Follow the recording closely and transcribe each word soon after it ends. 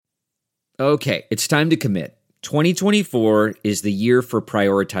Okay, it's time to commit. 2024 is the year for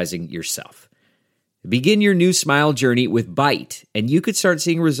prioritizing yourself. Begin your new smile journey with Byte, and you could start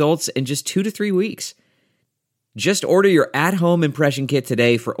seeing results in just 2 to 3 weeks. Just order your at-home impression kit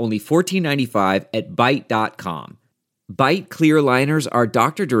today for only $14.95 at Byte.com. Byte clear liners are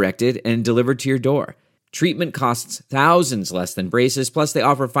doctor-directed and delivered to your door. Treatment costs thousands less than braces, plus they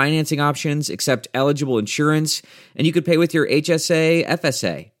offer financing options, accept eligible insurance, and you could pay with your HSA,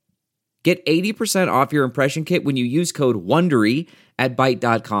 FSA. Get 80% off your impression kit when you use code WONDERY at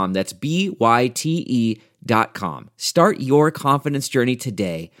Byte.com. That's BYTE.com. Start your confidence journey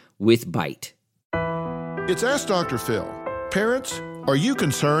today with Byte. It's Ask Dr. Phil. Parents, are you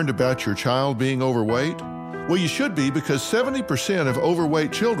concerned about your child being overweight? Well, you should be, because 70% of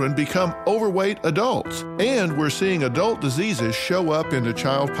overweight children become overweight adults. And we're seeing adult diseases show up in the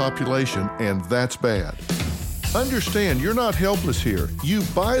child population, and that's bad. Understand, you're not helpless here. You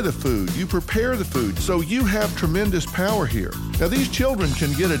buy the food, you prepare the food, so you have tremendous power here. Now, these children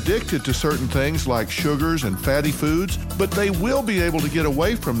can get addicted to certain things like sugars and fatty foods, but they will be able to get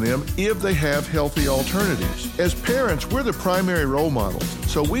away from them if they have healthy alternatives. As parents, we're the primary role models,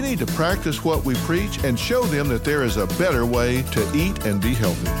 so we need to practice what we preach and show them that there is a better way to eat and be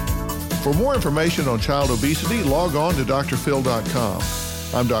healthy. For more information on child obesity, log on to drphil.com.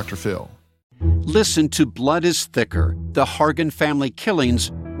 I'm Dr. Phil. Listen to Blood is Thicker, The Hargan Family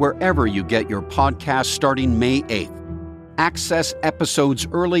Killings, wherever you get your podcast starting May 8th. Access episodes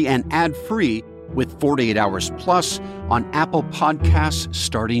early and ad-free with 48 Hours Plus on Apple Podcasts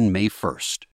starting May 1st.